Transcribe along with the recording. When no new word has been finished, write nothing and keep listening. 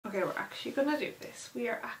Okay, we're actually gonna do this. We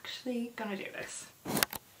are actually gonna do this.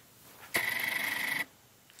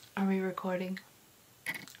 Are we recording?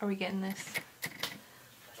 Are we getting this?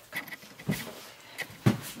 Let's go.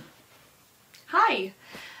 Hi!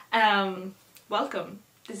 Welcome.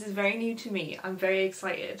 This is very new to me. I'm very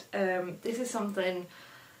excited. This is something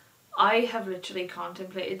I have literally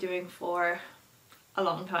contemplated doing for a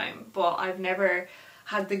long time, but I've never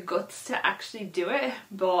had the guts to actually do it.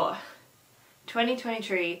 But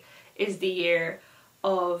 2023 is the year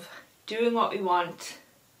of doing what we want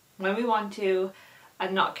when we want to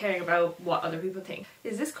and not caring about what other people think.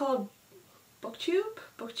 Is this called booktube?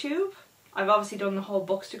 Booktube? I've obviously done the whole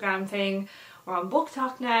bookstagram thing. We're on book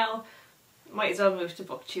talk now. Might as well move to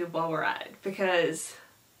booktube while we're at it, because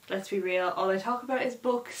let's be real, all I talk about is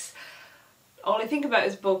books, all I think about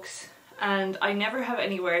is books, and I never have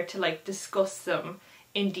anywhere to like discuss them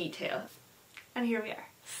in detail. And here we are.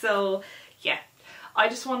 So yeah, I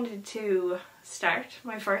just wanted to start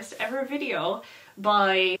my first ever video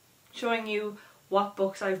by showing you what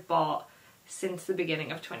books I've bought since the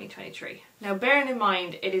beginning of 2023. Now bearing in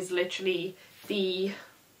mind it is literally the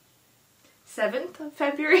 7th of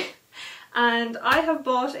February and I have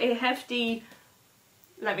bought a hefty,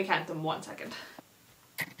 let me count them 1 second,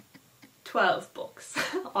 12 books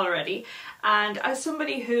already. And as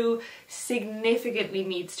somebody who significantly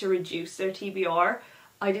needs to reduce their TBR,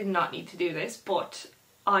 I did not need to do this, but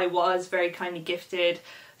I was very kindly gifted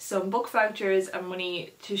some book vouchers and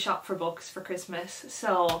money to shop for books for Christmas,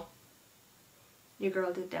 so your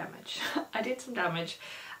girl did damage. I did some damage,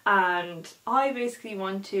 and I basically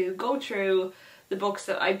want to go through the books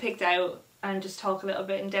that I picked out and just talk a little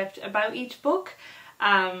bit in depth about each book.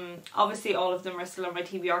 Obviously all of them are still on my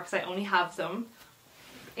TBR because I only have them,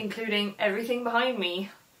 including everything behind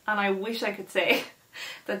me, and I wish I could say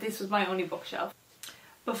that this was my only bookshelf.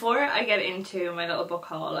 Before I get into my little book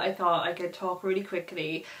haul, I thought I could talk really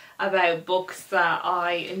quickly about books that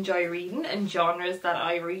I enjoy reading and genres that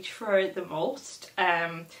I reach for the most.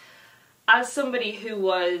 As somebody who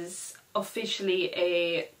was officially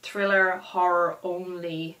a thriller horror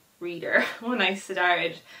only reader when I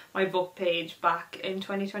started my book page back in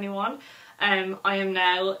 2021, I am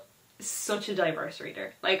now such a diverse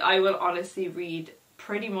reader. Like, I will honestly read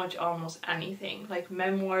pretty much almost anything, like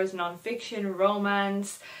memoirs, non-fiction,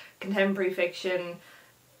 romance, contemporary fiction,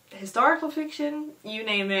 historical fiction, you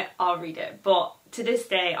name it, I'll read it. But to this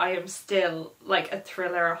day I am still like a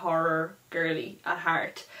thriller horror girly at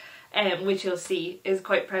heart, which you'll see is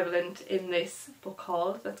quite prevalent in this book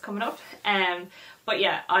haul that's coming up. But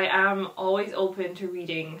yeah, I am always open to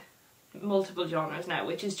reading multiple genres now,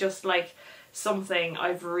 which is just like something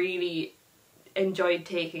I've really enjoyed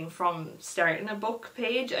taking from starting a book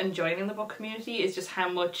page and joining the book community, is just how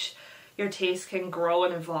much your taste can grow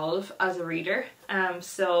and evolve as a reader.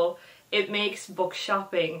 So it makes book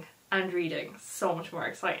shopping and reading so much more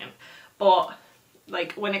exciting. But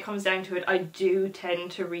like, when it comes down to it, I do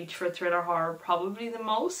tend to reach for thriller horror probably the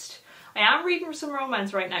most. I am reading some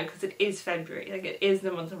romance right now because it is February, like it is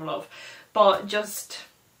the month of love. But just,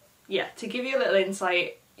 yeah, to give you a little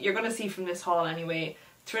insight, you're gonna see from this haul anyway,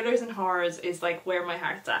 thrillers and horrors is like where my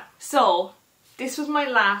heart's at. So this was my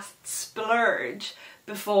last splurge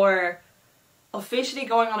before officially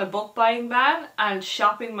going on a book buying ban and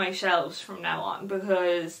shopping my shelves from now on,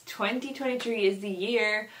 because 2023 is the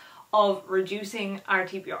year of reducing our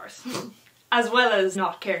TBRs as well as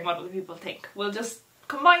not caring what other people think. We'll just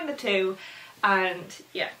combine the two, and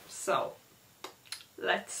yeah, so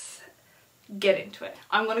let's get into it.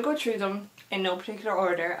 I'm going to go through them in no particular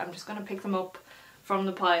order. I'm just going to pick them up from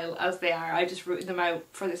the pile as they are. I just rooted them out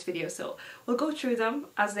for this video, so we'll go through them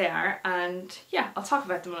as they are, and yeah, I'll talk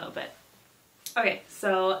about them a little bit. Okay,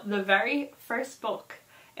 so the very first book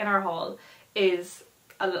in our haul is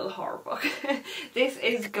a little horror book. This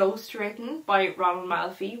is Ghostwritten by Ronald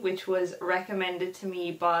Malfi, which was recommended to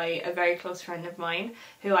me by a very close friend of mine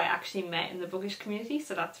who I actually met in the bookish community,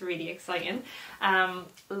 so that's really exciting.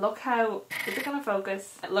 Look how, is it gonna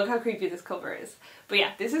focus? Look how creepy this cover is. But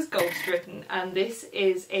yeah, this is Ghostwritten, and this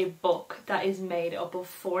is a book that is made up of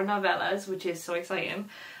 4 novellas, which is so exciting.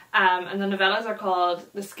 And the novellas are called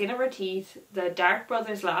The Skin of Her Teeth, The Dark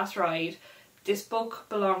Brothers' Last Ride, This Book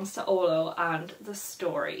Belongs to Olo, and The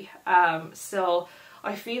Story. So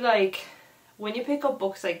I feel like when you pick up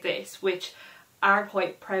books like this, which are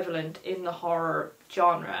quite prevalent in the horror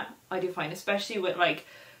genre, I do find, especially with like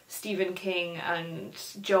Stephen King and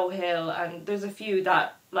Joe Hill, and there's a few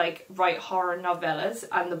that like write horror novellas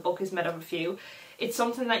and the book is made up of a few, it's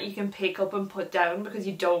something that you can pick up and put down because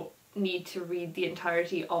you don't need to read the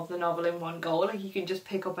entirety of the novel in one go. Like, you can just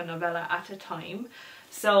pick up a novella at a time.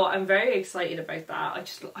 So I'm very excited about that. I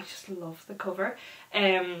just love the cover.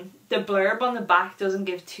 The blurb on the back doesn't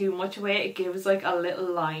give too much away. It gives like a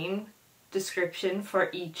little line description for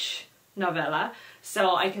each novella,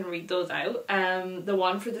 so I can read those out. The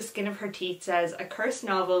one for The Skin of Her Teeth says, a cursed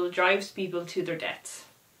novel drives people to their deaths.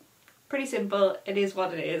 Pretty simple. It is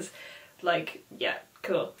what it is. Like, yeah,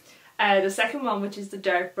 cool. The second one, which is The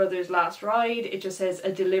Dark Brothers' Last Ride, it just says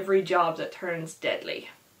a delivery job that turns deadly.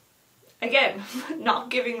 Again,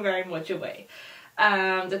 not giving very much away.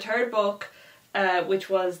 The third book,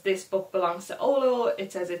 which was This Book Belongs to Olo,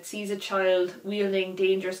 it says it sees a child wielding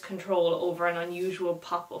dangerous control over an unusual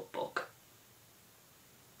pop-up book.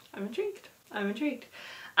 I'm intrigued. I'm intrigued.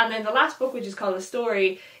 And then the last book, which is called A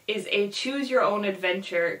Story, is a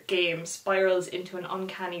choose-your-own-adventure game spirals into an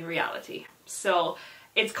uncanny reality. So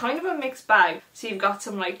it's kind of a mixed bag. So you've got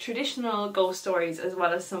some like traditional ghost stories as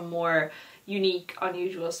well as some more unique,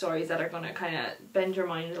 unusual stories that are going to kind of bend your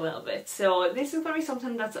mind a little bit. So this is going to be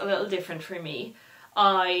something that's a little different for me.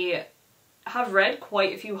 I have read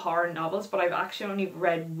quite a few horror novels, but I've actually only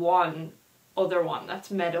read one other one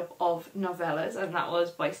that's made up of novellas, and that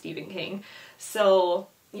was by Stephen King. So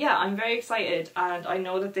yeah, I'm very excited, and I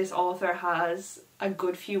know that this author has a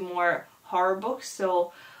good few more horror books,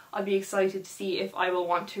 so I'll be excited to see if I will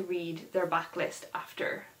want to read their backlist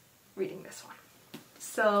after reading this one.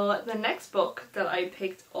 So the next book that I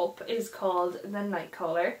picked up is called The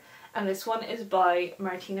Nightcaller, and this one is by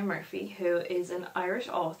Martina Murphy, who is an Irish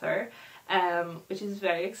author, which is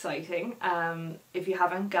very exciting. If you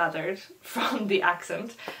haven't gathered from the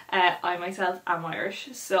accent, I myself am Irish,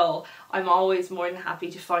 so I'm always more than happy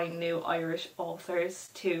to find new Irish authors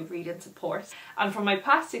to read and support. And from my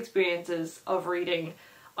past experiences of reading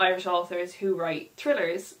Irish authors who write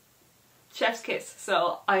thrillers, chef's kiss.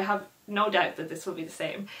 So I have no doubt that this will be the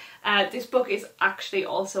same. This book is actually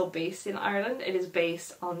also based in Ireland. It is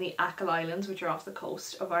based on the Achill Islands, which are off the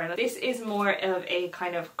coast of Ireland. This is more of a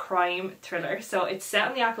kind of crime thriller. So it's set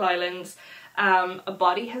on the Achill Islands. A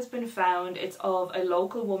body has been found. It's of a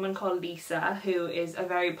local woman called Lisa, who is a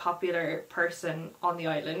very popular person on the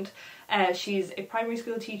island. She's a primary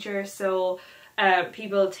school teacher, so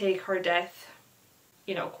people take her death,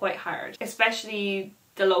 you know, quite hard. Especially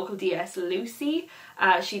the local DS, Lucy.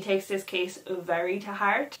 She takes this case very to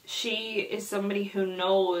heart. She is somebody who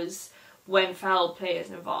knows when foul play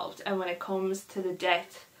is involved, and when it comes to the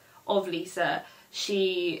death of Lisa,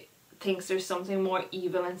 she thinks there's something more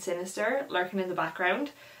evil and sinister lurking in the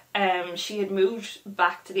background. She had moved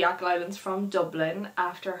back to the Achill Islands from Dublin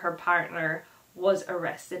after her partner was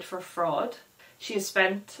arrested for fraud. She has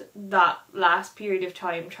spent that last period of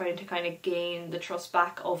time trying to kind of gain the trust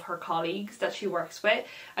back of her colleagues that she works with,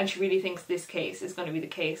 and she really thinks this case is going to be the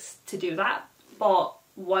case to do that. But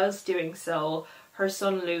whilst doing so, her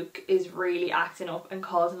son Luke is really acting up and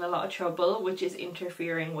causing a lot of trouble, which is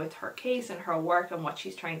interfering with her case and her work and what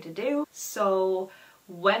she's trying to do. So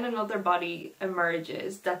when another body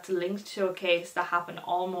emerges that's linked to a case that happened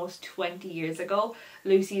almost 20 years ago,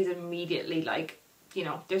 Lucy is immediately like, you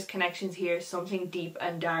know, there's connections here, something deep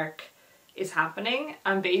and dark is happening.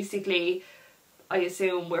 And basically, I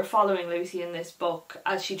assume we're following Lucy in this book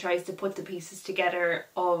as she tries to put the pieces together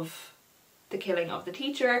of the killing of the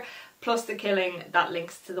teacher, plus the killing that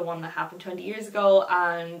links to the one that happened 20 years ago.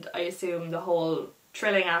 And I assume the whole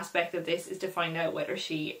thrilling aspect of this is to find out whether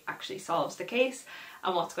she actually solves the case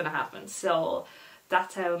and what's going to happen. So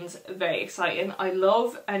that sounds very exciting. I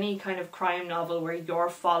love any kind of crime novel where you're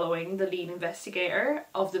following the lead investigator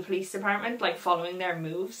of the police department, like following their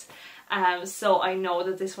moves. So I know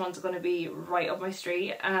that this one's going to be right up my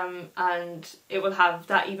street, and it will have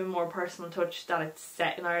that even more personal touch that it's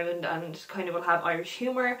set in Ireland and kind of will have Irish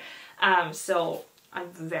humour. So I'm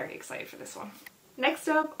very excited for this one. Next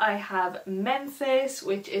up I have Memphis,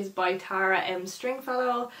 which is by Tara M.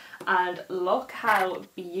 Stringfellow, and look how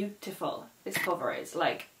beautiful this cover is.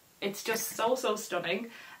 Like, it's just so stunning.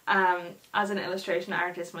 As an illustration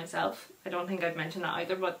artist myself, I don't think I've mentioned that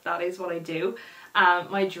either, but that is what I do.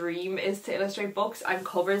 My dream is to illustrate books, and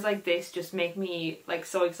covers like this just make me like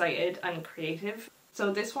so excited and creative.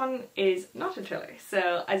 So this one is not a thriller,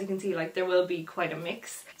 so as you can see, like, there will be quite a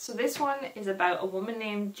mix. So this one is about a woman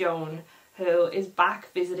named Joan who is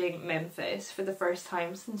back visiting Memphis for the first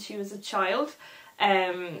time since she was a child.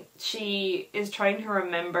 She is trying to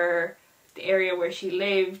remember the area where she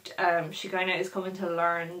lived. She kind of is coming to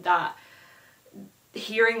learn that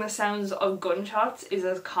hearing the sounds of gunshots is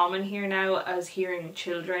as common here now as hearing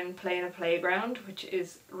children play in a playground, which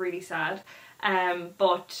is really sad.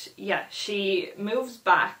 But yeah, she moves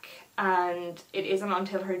back, and it isn't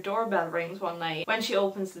until her doorbell rings one night when she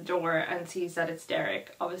opens the door and sees that it's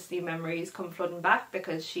Derek. Obviously memories come flooding back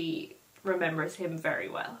because she remembers him very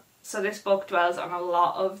well. So this book dwells on a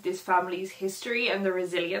lot of this family's history and the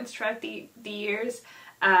resilience throughout the years.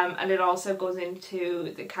 And it also goes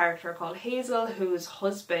into the character called Hazel, whose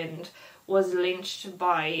husband was lynched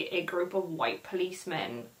by a group of white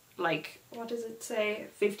policemen, like, what does it say,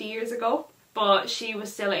 50 years ago? But she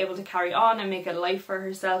was still able to carry on and make a life for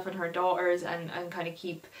herself and her daughters, and kind of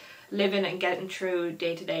keep living and getting through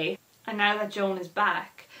day to day. And now that Joan is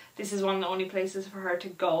back, this is one of the only places for her to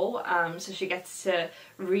go, so she gets to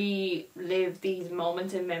relive these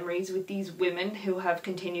moments and memories with these women who have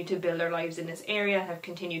continued to build their lives in this area, have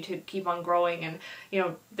continued to keep on growing, and you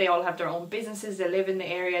know, they all have their own businesses, they live in the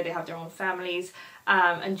area, they have their own families,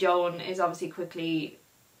 and Joan is obviously quickly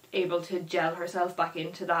able to gel herself back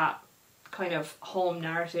into that kind of home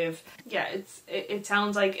narrative. Yeah, it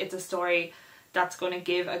sounds like it's a story that's going to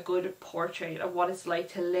give a good portrait of what it's like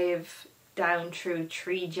to live down through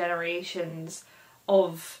 3 generations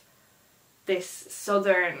of this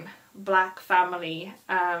southern black family,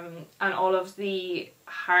 and all of the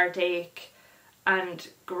heartache and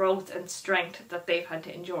growth and strength that they've had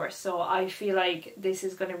to endure. So I feel like this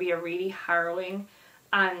is going to be a really harrowing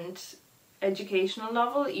and educational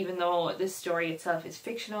novel, even though the story itself is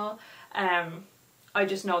fictional. I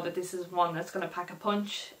just know that this is one that's going to pack a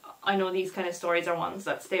punch. I know these kind of stories are ones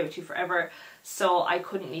that stay with you forever, so I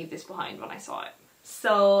couldn't leave this behind when I saw it.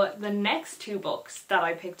 So the next 2 books that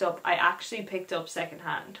I picked up, I actually picked up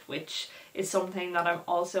secondhand, which is something that I'm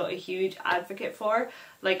also a huge advocate for.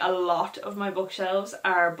 Like, a lot of my bookshelves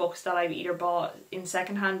are books that I've either bought in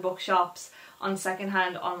secondhand bookshops, on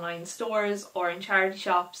secondhand online stores, or in charity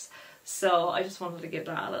shops. So I just wanted to give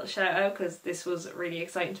that a little shout out because this was really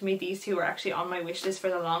exciting to me. These 2 were actually on my wish list for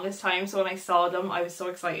the longest time, so when I saw them I was so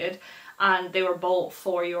excited, and they were both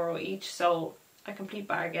 €4 each, so a complete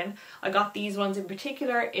bargain. I got these ones in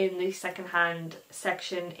particular in the secondhand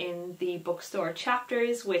section in the bookstore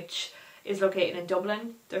Chapters, which is located in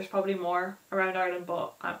Dublin. There's probably more around Ireland,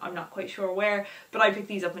 but I'm not quite sure where, but I picked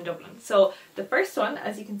these up in Dublin. So the first one,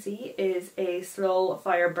 as you can see, is A Slow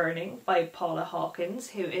Fire Burning by Paula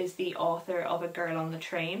Hawkins, who is the author of A Girl on the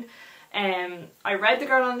Train. I read The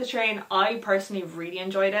Girl on the Train. I personally really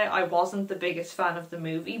enjoyed it. I wasn't the biggest fan of the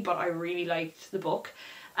movie, but I really liked the book.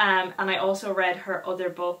 And I also read her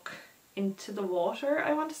other book, Into the Water,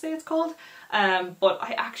 I want to say it's called, but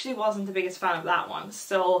I actually wasn't the biggest fan of that one.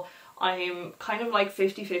 So I'm kind of like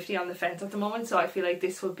 50-50 on the fence at the moment, so I feel like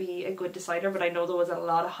this would be a good decider, but I know there was a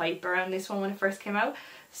lot of hype around this one when it first came out,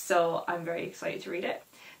 so I'm very excited to read it.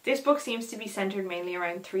 This book seems to be centered mainly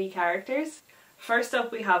around 3 characters. First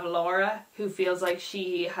up we have Laura, who feels like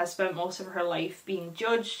she has spent most of her life being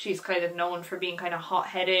judged. She's kind of known for being kind of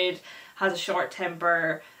hot-headed, has a short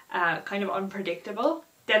temper, kind of unpredictable.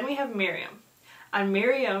 Then we have Miriam, and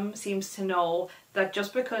Miriam seems to know that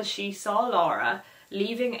just because she saw Laura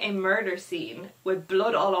leaving a murder scene with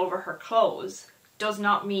blood all over her clothes does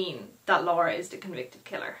not mean that Laura is the convicted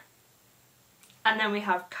killer. And then we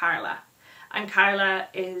have Carla. And Carla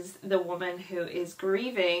is the woman who is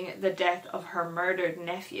grieving the death of her murdered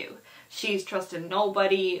nephew. She's trusted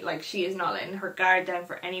nobody, like she is not letting her guard down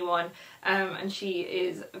for anyone, and she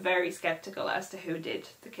is very skeptical as to who did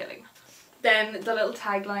the killing. Then the little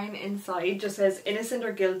tagline inside just says, "Innocent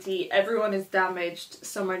or guilty, everyone is damaged,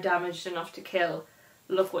 some are damaged enough to kill.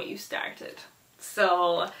 Look what you started."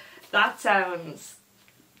 So that sounds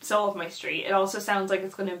so up my street. It also sounds like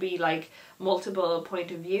it's going to be like multiple point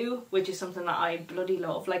of view, which is something that I bloody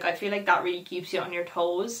love. Like, I feel like that really keeps you on your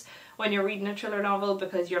toes when you're reading a thriller novel,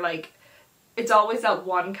 because you're like, it's always that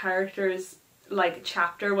one character's like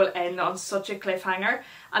chapter will end on such a cliffhanger,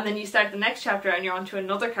 and then you start the next chapter and you're on to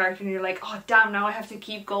another character and you're like, oh damn, now I have to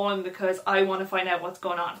keep going because I want to find out what's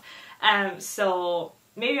going on. So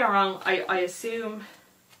maybe I'm wrong. I assume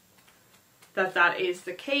that is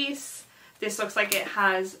the case. This looks like it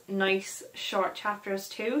has nice short chapters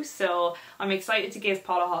too, so I'm excited to give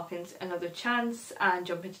Paula Hawkins another chance and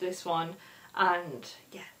jump into this one and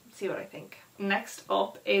yeah, see what I think. Next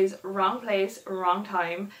up is Wrong Place, Wrong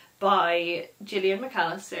Time by Gillian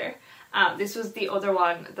McAllister. This was the other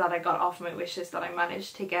one that I got off my wishlist that I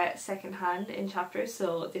managed to get second hand in Chapters,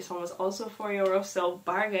 so this one was also €4, so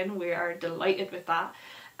bargain. We are delighted with that.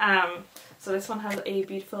 So this one has a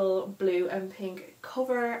beautiful blue and pink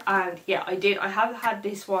cover, and yeah, I have had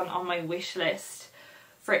this one on my wish list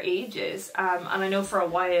for ages, and I know for a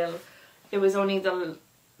while it was only the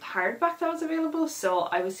hardback that was available, so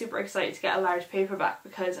I was super excited to get a large paperback,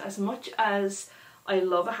 because as much as I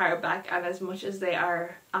love a hardback and as much as they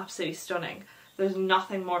are absolutely stunning, there's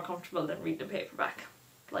nothing more comfortable than reading a paperback.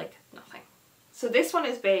 Like, nothing. So this one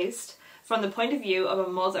is based from the point of view of a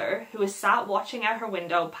mother who is sat watching out her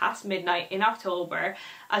window past midnight in October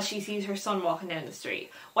as she sees her son walking down the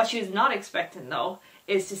street. What she is not expecting though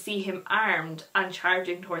is to see him armed and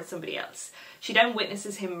charging towards somebody else. She then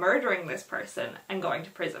witnesses him murdering this person and going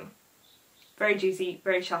to prison. Very juicy,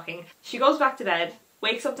 very shocking. She goes back to bed,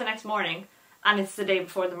 wakes up the next morning, and it's the day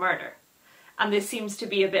before the murder. And this seems to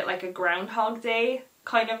be a bit like a Groundhog Day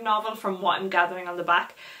kind of novel from what I'm gathering on the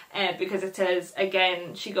back, because it says,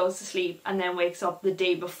 again, she goes to sleep and then wakes up the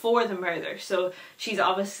day before the murder. So she's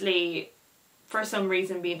obviously, for some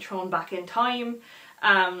reason, being thrown back in time.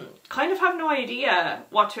 Kind of have no idea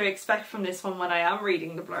what to expect from this one when I am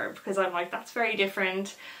reading the blurb, because I'm like, that's very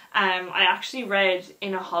different. I actually read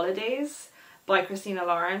In a Holidays by Christina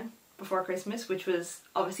Lauren before Christmas, which was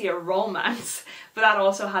obviously a romance, but that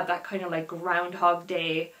also had that kind of like Groundhog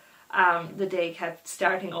Day. The day kept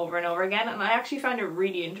starting over and over again, and I actually found it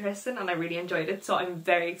really interesting and I really enjoyed it, so I'm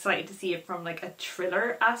very excited to see it from like a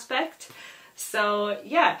thriller aspect. So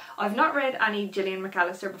yeah, I've not read any Gillian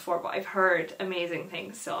McAllister before, but I've heard amazing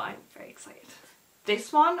things, so I'm very excited.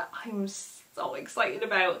 This one I'm so excited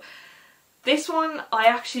about. This one I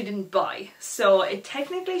actually didn't buy, so it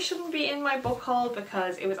technically shouldn't be in my book haul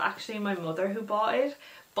because it was actually my mother who bought it,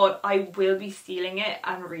 but I will be stealing it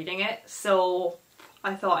and reading it, so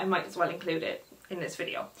I thought I might as well include it in this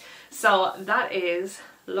video. So that is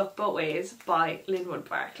Look Both Ways by Linwood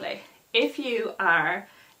Barclay. If you are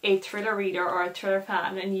a thriller reader or a thriller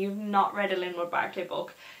fan and you've not read a Linwood Barclay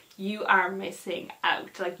book, you are missing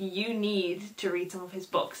out. Like, you need to read some of his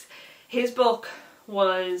books. His book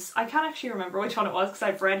was, I can't actually remember which one it was because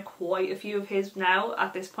I've read quite a few of his now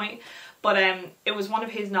at this point, but it was one of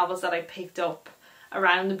his novels that I picked up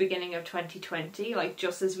around the beginning of 2020, like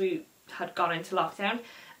just as we had gone into lockdown,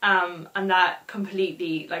 and that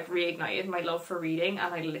completely like reignited my love for reading,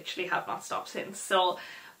 and I literally have not stopped since. So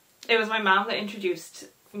it was my mum that introduced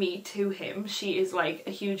me to him. She is like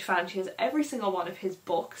a huge fan. She has every single one of his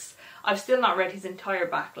books. I've still not read his entire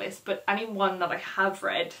backlist, but any one that I have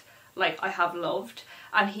read, like, I have loved.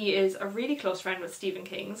 And he is a really close friend with Stephen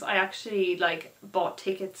King's. I actually like bought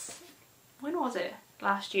tickets, when was it?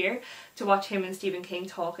 Last year, to watch him and Stephen King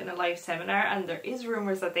talk in a live seminar, and there is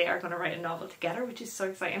rumours that they are going to write a novel together, which is so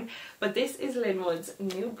exciting. But this is Linwood's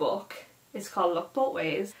new book. It's called Look Both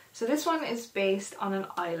Ways. So this one is based on an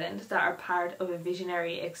island that are part of a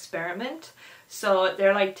visionary experiment. So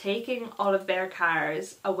they're like taking all of their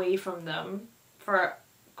cars away from them for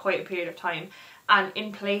quite a period of time, and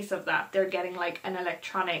in place of that they're getting like an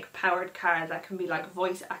electronic powered car that can be like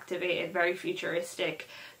voice activated, very futuristic,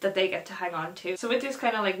 that they get to hang on to. So with this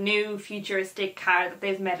kind of like new futuristic car that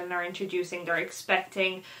they've met and are introducing, they're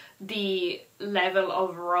expecting the level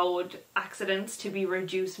of road accidents to be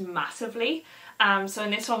reduced massively. So in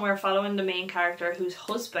this one we're following the main character whose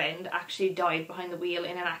husband actually died behind the wheel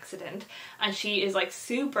in an accident, and she is like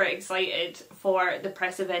super excited for the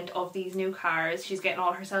press event of these new cars. She's getting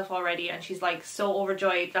all herself all ready, and she's like so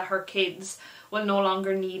overjoyed that her kids will no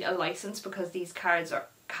longer need a license because these cars are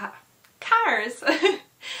cars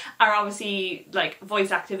are obviously like voice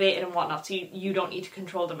activated and whatnot, so you don't need to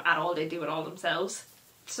control them at all, they do it all themselves.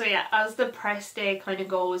 So yeah, as the press day kind of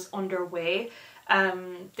goes underway,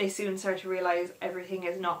 they soon start to realise everything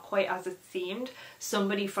is not quite as it seemed.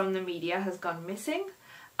 Somebody from the media has gone missing,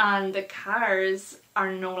 and the cars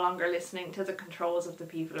are no longer listening to the controls of the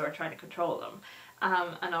people who are trying to control them.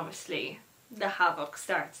 And obviously the havoc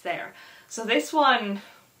starts there. So this one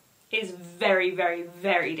is very, very,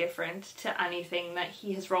 very different to anything that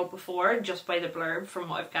he has wrote before, just by the blurb from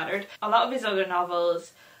what I've gathered. A lot of his other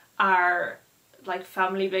novels are like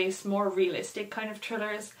family-based, more realistic kind of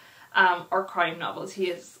thrillers, or crime novels. He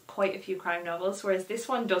has quite a few crime novels, whereas this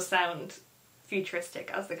one does sound futuristic,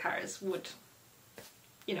 as the cars would,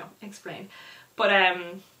 you know, explain. But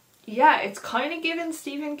yeah, it's kind of giving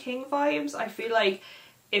Stephen King vibes. I feel like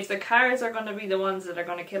if the cars are going to be the ones that are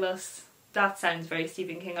going to kill us, that sounds very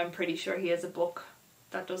Stephen King. I'm pretty sure he has a book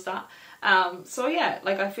that does that. So yeah,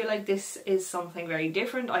 like, I feel like this is something very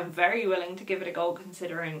different. I'm very willing to give it a go,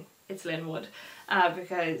 considering it's Linwood,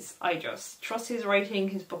 because I just trust his writing.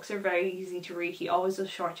 His books are very easy to read. He always does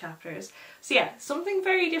short chapters. So yeah, something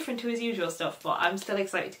very different to his usual stuff, but I'm still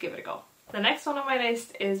excited to give it a go. The next one on my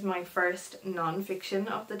list is my first non-fiction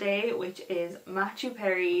of the day, which is Matthew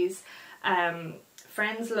Perry's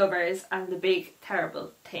Friends, Lovers and the Big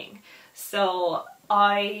Terrible Thing. So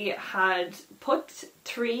I had put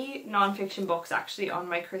 3 non-fiction books actually on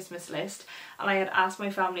my Christmas list, and I had asked my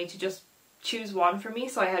family to just choose one for me.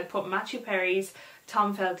 So I had put Matthew Perry's,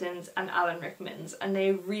 Tom Felton's and Alan Rickman's, and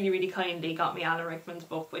they really kindly got me Alan Rickman's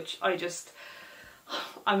book, which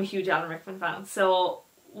I'm a huge Alan Rickman fan. So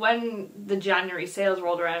when the January sales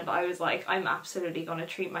rolled around, I was like, I'm absolutely going to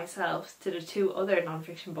treat myself to the 2 other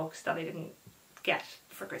non-fiction books that I didn't get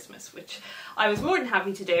for Christmas, which I was more than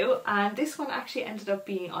happy to do, and this one actually ended up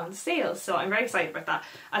being on sale, so I'm very excited about that.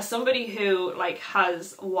 As somebody who like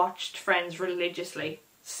has watched Friends religiously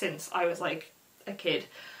since I was like a kid,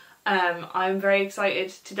 I'm very excited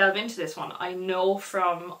to delve into this one. I know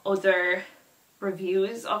from other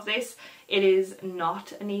reviews of this, it is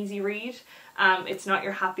not an easy read. It's not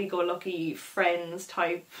your happy-go-lucky Friends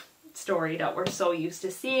type story that we're so used to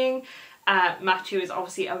seeing. Matthew is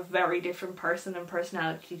obviously a very different person and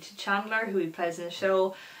personality to Chandler, who he plays in the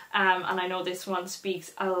show, and I know this one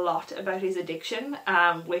speaks a lot about his addiction,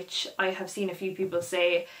 which I have seen a few people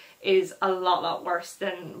say is a lot worse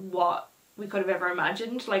than what we could have ever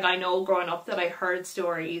imagined. Like, I know growing up that I heard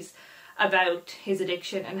stories about his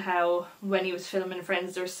addiction and how when he was filming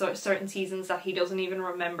Friends there's certain seasons that he doesn't even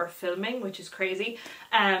remember filming, which is crazy.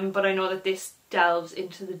 But I know that this delves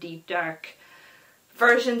into the deep dark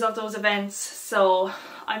versions of those events, so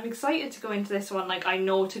I'm excited to go into this one. Like, I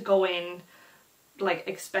know to go in like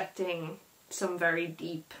expecting some very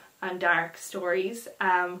deep and dark stories,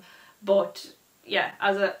 but yeah,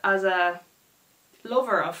 as a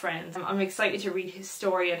lover of Friends, I'm excited to read his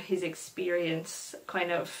story and his experience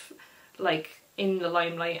kind of like in the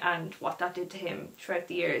limelight and what that did to him throughout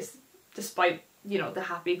the years, despite, you know, the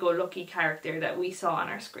happy-go-lucky character that we saw on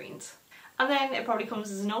our screens. And then it probably comes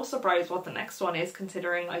as no surprise what the next one is,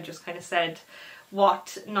 considering I just kind of said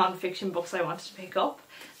what non-fiction books I wanted to pick up.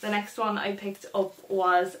 The next one I picked up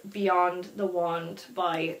was Beyond the Wand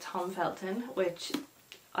by Tom Felton, which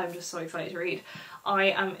I'm just so excited to read. I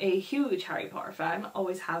am a huge Harry Potter fan,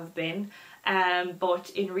 always have been, but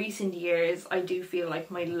in recent years I do feel like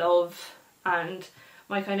my love and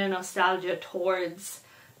my kind of nostalgia towards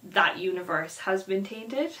that universe has been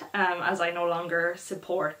tainted, as I no longer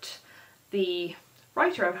support the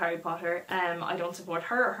writer of Harry Potter. I don't support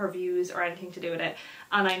her views or anything to do with it,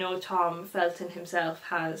 and I know Tom Felton himself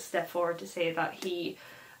has stepped forward to say that he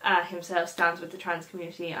himself stands with the trans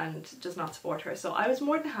community and does not support her. So I was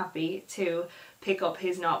more than happy to pick up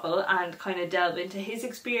his novel and kind of delve into his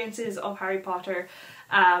experiences of Harry Potter,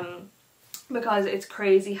 because it's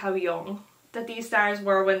crazy how young that these stars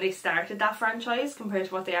were when they started that franchise compared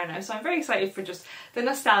to what they are now. So I'm very excited for just the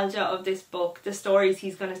nostalgia of this book, the stories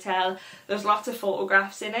he's going to tell. There's lots of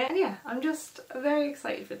photographs in it, and yeah, I'm just very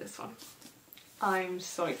excited for this one. I'm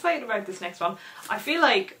so excited about this next one. I feel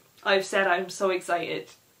like I've said I'm so excited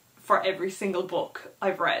for every single book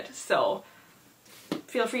I've read, so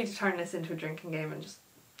feel free to turn this into a drinking game and just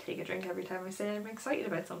take a drink every time I say I'm excited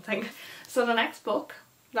about something. So the next book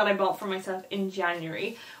that I bought for myself in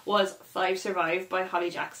January was 5 Survive by Holly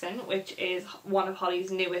Jackson, which is one of Holly's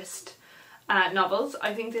newest novels.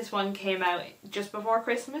 I think this one came out just before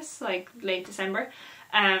Christmas, like late December.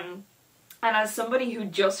 And as somebody who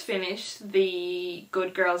just finished the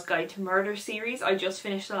Good Girl's Guide to Murder series, I just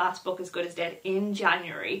finished the last book, As Good as Dead, in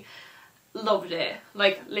January. Loved it,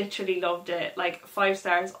 like literally loved it, like 5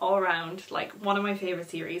 stars all around, like one of my favourite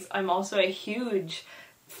series. I'm also a huge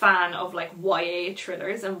fan of like YA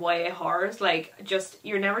thrillers and YA horrors. Like, just,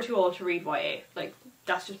 you're never too old to read YA, like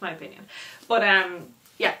that's just my opinion. But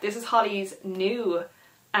yeah, this is Holly's new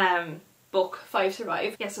book, 5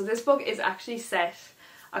 Survive. Yeah, so this book is actually set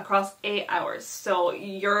across 8 hours, so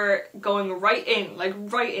you're going right in, like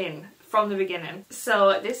right in from the beginning.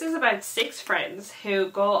 So this is about 6 friends who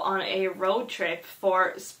go on a road trip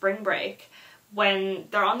for spring break. When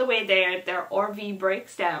they're on the way there, their RV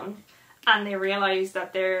breaks down and they realise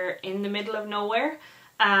that they're in the middle of nowhere,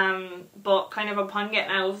 but kind of upon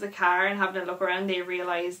getting out of the car and having a look around, they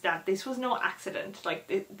realise that this was no accident,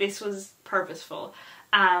 like this was purposeful,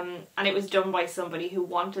 and it was done by somebody who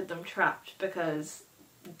wanted them trapped because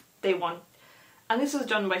and this was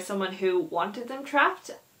done by someone who wanted them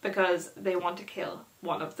trapped because they want to kill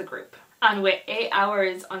one of the group. And with 8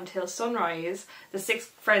 hours until sunrise, the 6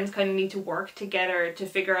 friends kind of need to work together to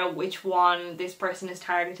figure out which one this person is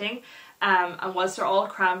targeting. And once they're all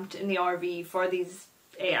cramped in the RV for these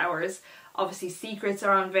 8 hours, obviously secrets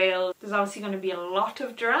are unveiled. There's obviously going to be a lot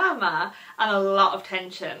of drama and a lot of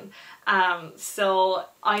tension. So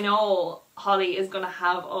I know Holly is going to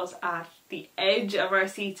have us at the edge of our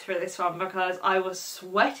seats for this one, because I was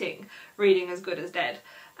sweating reading As Good as Dead.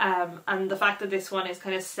 And the fact that this one is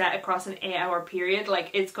kind of set across an 8 hour period,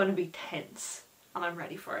 like it's going to be tense. and I'm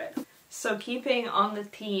ready for it. So keeping on the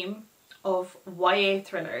theme of YA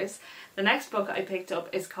thrillers, the next book I picked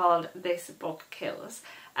up is called This Book Kills.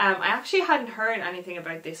 I actually hadn't heard anything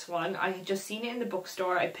about this one. I had just seen it in the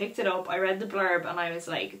bookstore. I picked it up, I read the blurb, and I was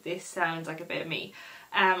like, this sounds like a bit of me.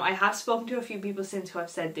 I have spoken to a few people since who have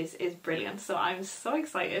said this is brilliant, so I'm so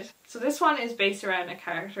excited. So this one is based around a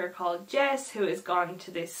character called Jess, who has gone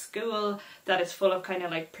to this school that is full of kind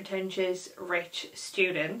of like pretentious rich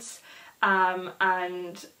students,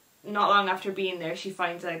 and not long after being there she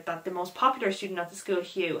finds out that the most popular student at the school,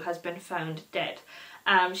 Hugh, has been found dead.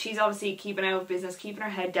 She's obviously keeping out of business, keeping her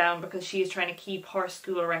head down because she is trying to keep her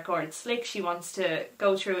school record slick. She wants to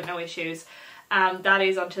go through with no issues. That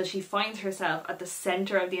is until she finds herself at the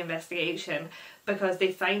centre of the investigation, because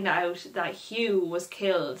they find out that Hugh was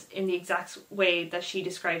killed in the exact way that she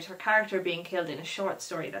describes her character being killed in a short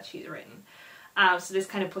story that she's written. So this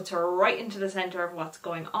kind of puts her right into the centre of what's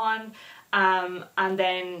going on. And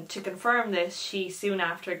then to confirm this, she soon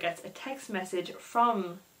after gets a text message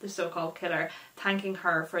from the so-called killer thanking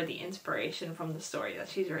her for the inspiration from the story that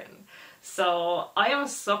she's written. So I am a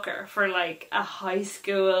sucker for like a high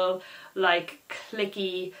school, like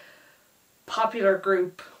cliquey, popular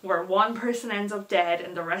group where one person ends up dead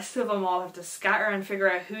and the rest of them all have to scatter and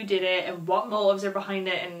figure out who did it and what motives are behind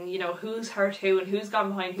it, and you know who's hurt who and who's gone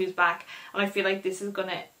behind who's back. And I feel like this is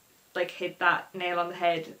gonna like hit that nail on the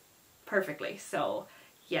head perfectly. So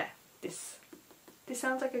yeah, this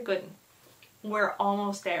sounds like a good one. We're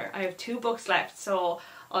almost there. I have 2 books left, so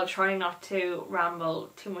I'll try not to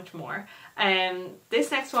ramble too much more.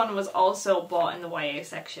 This next one was also bought in the YA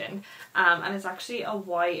section, and it's actually a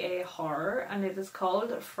YA horror, and it is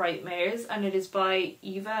called Frightmares, and it is by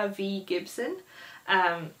Eva V. Gibson.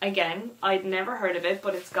 Again, I'd never heard of it,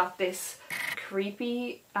 but it's got this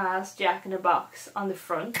creepy ass Jack-in-the-Box on the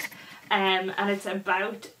front. And it's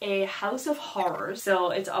about a house of horrors.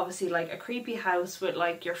 So it's obviously like a creepy house with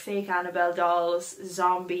like your fake Annabelle dolls,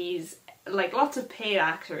 zombies, like lots of paid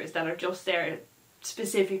actors that are just there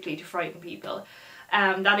specifically to frighten people.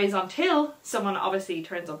 That is until someone obviously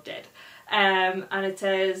turns up dead. And it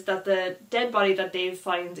says that the dead body that Dave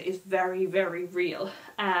finds is very, very real.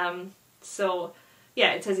 So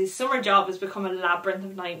yeah, it says his summer job has become a labyrinth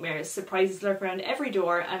of nightmares. Surprises lurk around every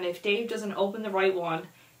door, and if Dave doesn't open the right one,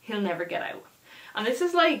 he'll never get out. And this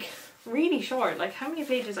is like really short. Like, how many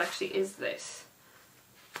pages actually is this?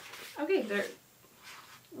 Okay, they're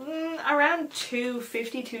around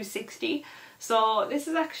 250, 260. So this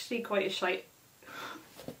is actually quite a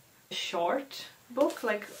short book,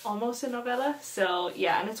 like almost a novella. So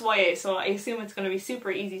yeah, and it's YA, so I assume it's going to be super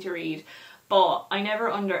easy to read. But I never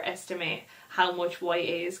underestimate how much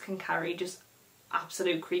YAs can carry just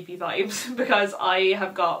absolute creepy vibes, because I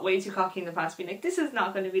have got way too cocky in the past being like, this is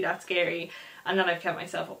not going to be that scary, and then I've kept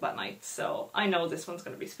myself up at night, so I know this one's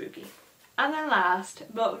going to be spooky. And then last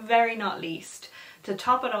but very not least, to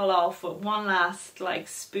top it all off with one last like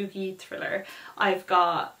spooky thriller, I've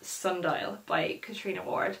got Sundial by Katrina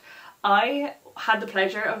Ward. I had the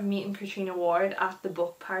pleasure of meeting Katrina Ward at the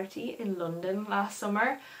book party in London last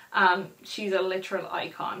summer. She's a literal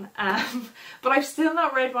icon, but I've still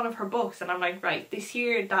not read one of her books, and I'm like, right, this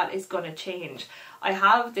year that is gonna change. I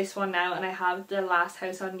have this one now, and I have The Last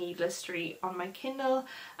House on Needless Street on my Kindle,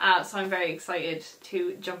 so I'm very excited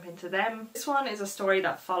to jump into them. This one is a story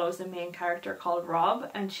that follows the main character called Rob,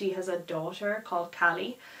 and she has a daughter called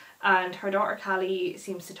Callie, and her daughter Callie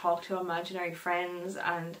seems to talk to imaginary friends,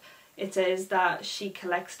 and it says that she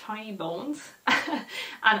collects tiny bones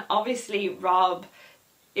and obviously Rob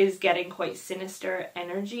is getting quite sinister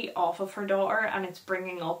energy off of her daughter, and it's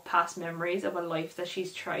bringing up past memories of a life that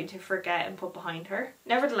she's tried to forget and put behind her.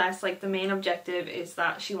 Nevertheless, like, the main objective is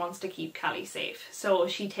that she wants to keep Callie safe, so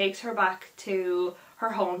she takes her back to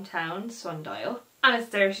her hometown, Sundial, and it's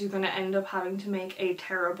there she's going to end up having to make a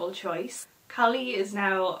terrible choice. Callie is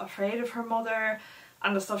now afraid of her mother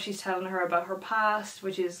and the stuff she's telling her about her past,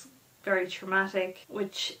 which is very traumatic,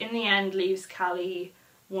 which in the end leaves Callie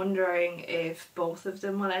wondering if both of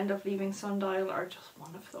them will end up leaving Sundial or just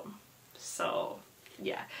one of them. So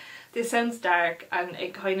yeah, this sounds dark, and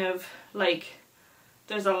it kind of like,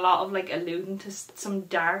 there's a lot of like alluding to some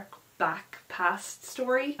dark back past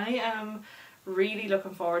story. I am really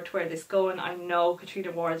looking forward to where this is going. I know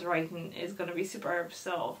Katrina Ward's writing is going to be superb,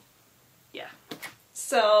 so yeah.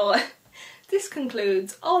 So this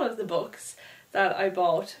concludes all of the books that I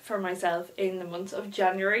bought for myself in the month of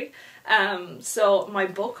January. So my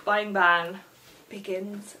book buying ban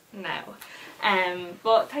begins now.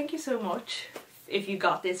 But thank you so much if you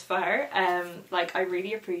got this far. Like, I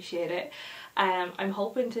really appreciate it. I'm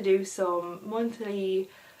hoping to do some monthly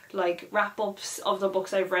like wrap-ups of the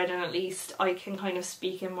books I've read, and at least I can kind of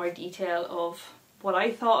speak in more detail of what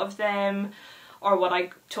I thought of them or what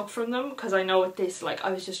I took from them, because I know with this, like,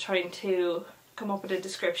 I was just trying to come up with a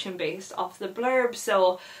description based off the blurb,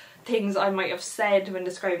 so things I might have said when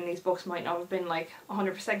describing these books might not have been like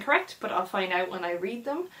 100% correct, but I'll find out when I read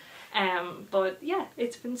them. But yeah,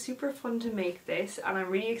 it's been super fun to make this, and I'm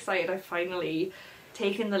really excited I've finally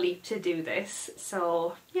taken the leap to do this.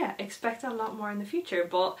 So yeah, expect a lot more in the future.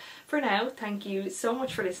 But for now, thank you so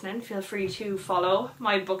much for listening. Feel free to follow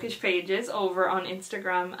my bookish pages over on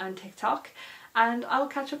Instagram and TikTok, and I'll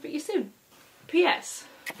catch up with you soon. P.S.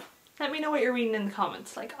 let me know what you're reading in the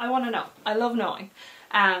comments. Like, I want to know. I love knowing.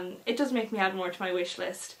 It does make me add more to my wish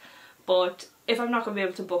list, but if I'm not going to be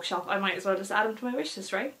able to bookshop, I might as well just add them to my wish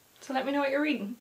list, right? So let me know what you're reading.